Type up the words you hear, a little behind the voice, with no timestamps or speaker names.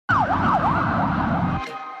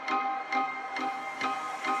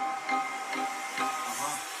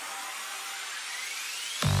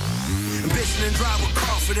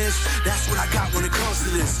confidence. That's what I got when it comes to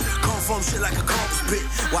this. Come from shit like a compass pit.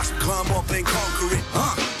 Watch me climb up and conquer it.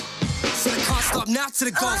 So the can't stop now to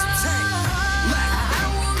the goals. Tank. I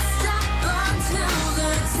won't stop until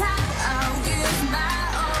the top. I'll give my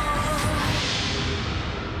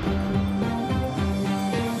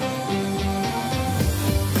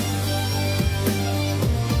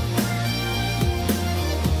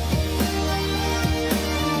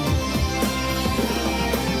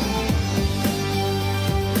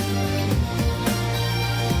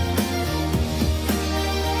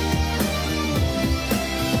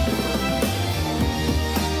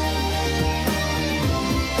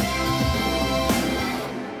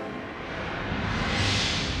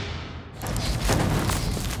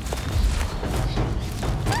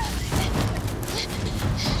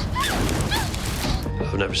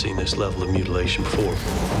I've never seen this level of mutilation before.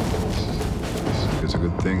 It's a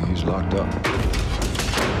good thing he's locked up.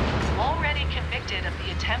 Already convicted of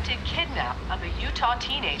the attempted kidnap of a Utah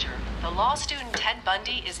teenager, the law student Ted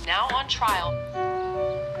Bundy is now on trial.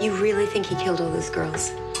 You really think he killed all those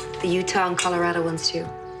girls? The Utah and Colorado ones, too?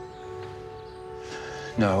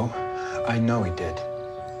 No, I know he did.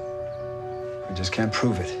 I just can't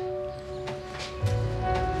prove it.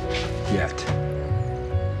 Yet.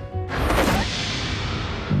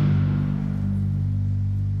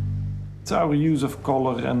 It's our use of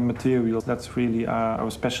color and material. That's really our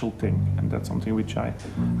special thing, and that's something which I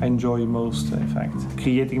enjoy most, in fact.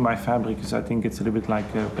 Creating my fabric is, I think it's a little bit like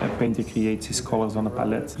a painter creates his colors on a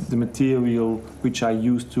palette. The material which I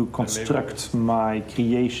use to construct my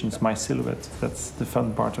creations, my silhouette, that's the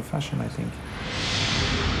fun part of fashion, I think.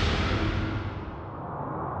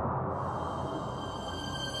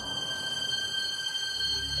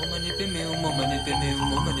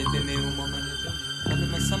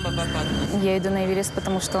 Я иду на Эверест,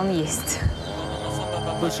 потому что он есть.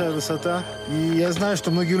 Большая высота. И я знаю,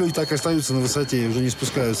 что многие люди так остаются на высоте и уже не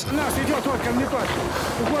спускаются. Нас идет только не точно.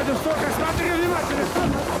 Уходим столько, смотри внимательно.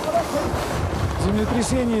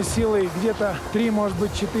 Землетрясение силой где-то 3, может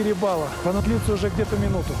быть, 4 балла. Оно длится уже где-то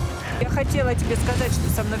минуту. Я хотела тебе сказать, что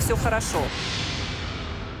со мной все хорошо.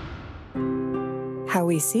 How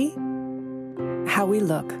we see, how we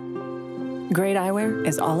look. Great eyewear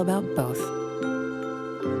is all about both.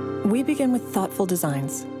 We begin with thoughtful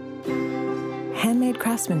designs, handmade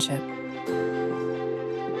craftsmanship,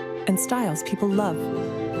 and styles people love.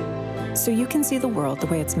 So you can see the world the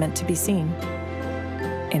way it's meant to be seen,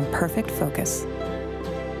 in perfect focus.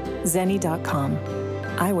 Zenni.com,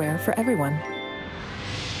 eyewear for everyone.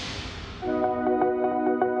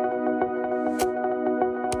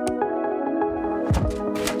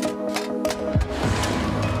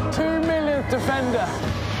 Defender.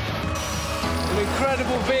 An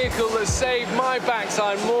incredible vehicle that saved my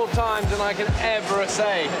backside more times than I can ever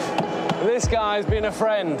say. This guy's been a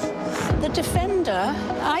friend. The Defender,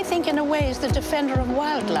 I think in a way, is the defender of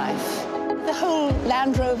wildlife. The whole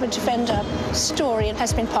Land Rover Defender story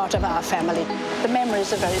has been part of our family. The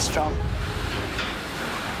memories are very strong.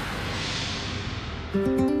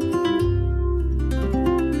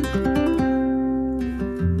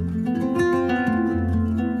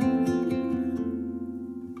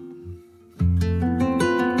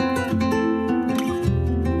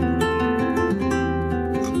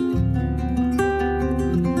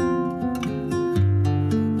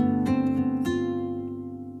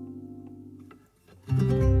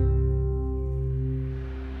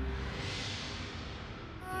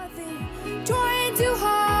 Trying too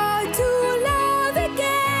hard to love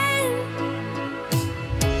again.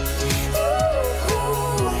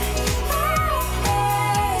 Ooh, hey,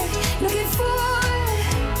 hey. Looking for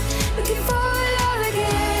love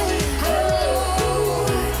again. Ooh,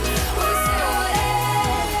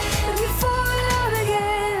 looking for love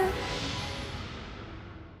again.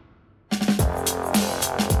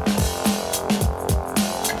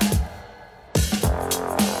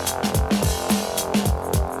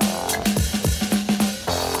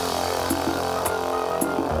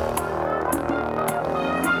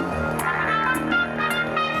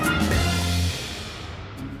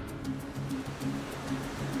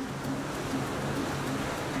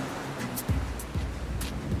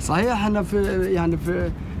 صحيح احنا في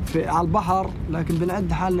على البحر، لكن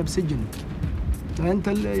بنعد حالنا بسجن.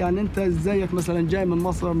 انت زيك مثلا جاي من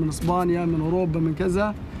مصر، من اسبانيا، من اوروبا، من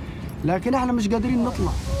كذا، لكن احنا مش قادرين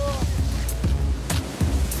نطلع.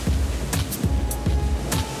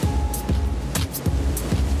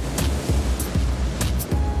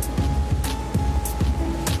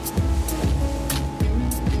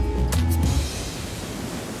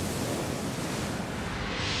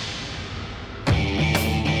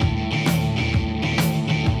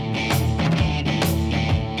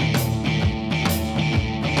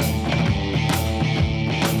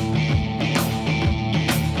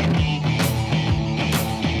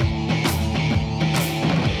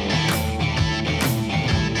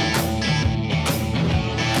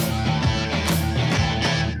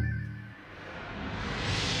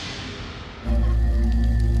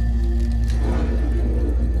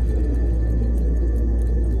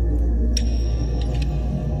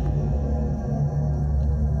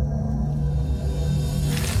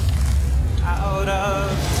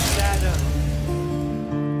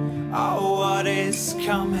 is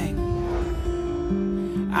coming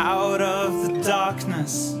out of the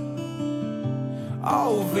darkness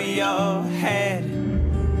over your head,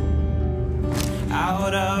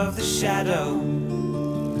 out of the shadow.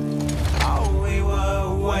 Oh, we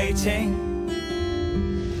were waiting,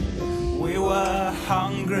 we were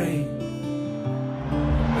hungry,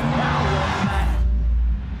 but now we're mad.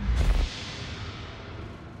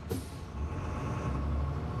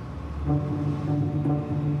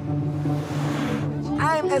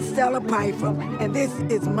 I'm Estella Piper, and this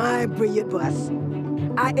is my brilliant bus.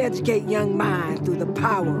 I educate young minds through the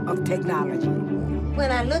power of technology.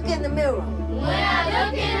 When I look in the mirror,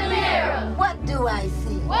 what do I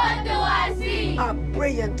see? What do I see? A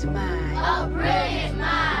brilliant mind. A brilliant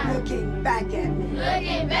mind. Looking back at me.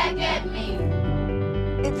 Looking back at me.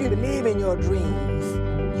 If you believe in your dreams,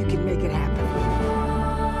 you can make it happen.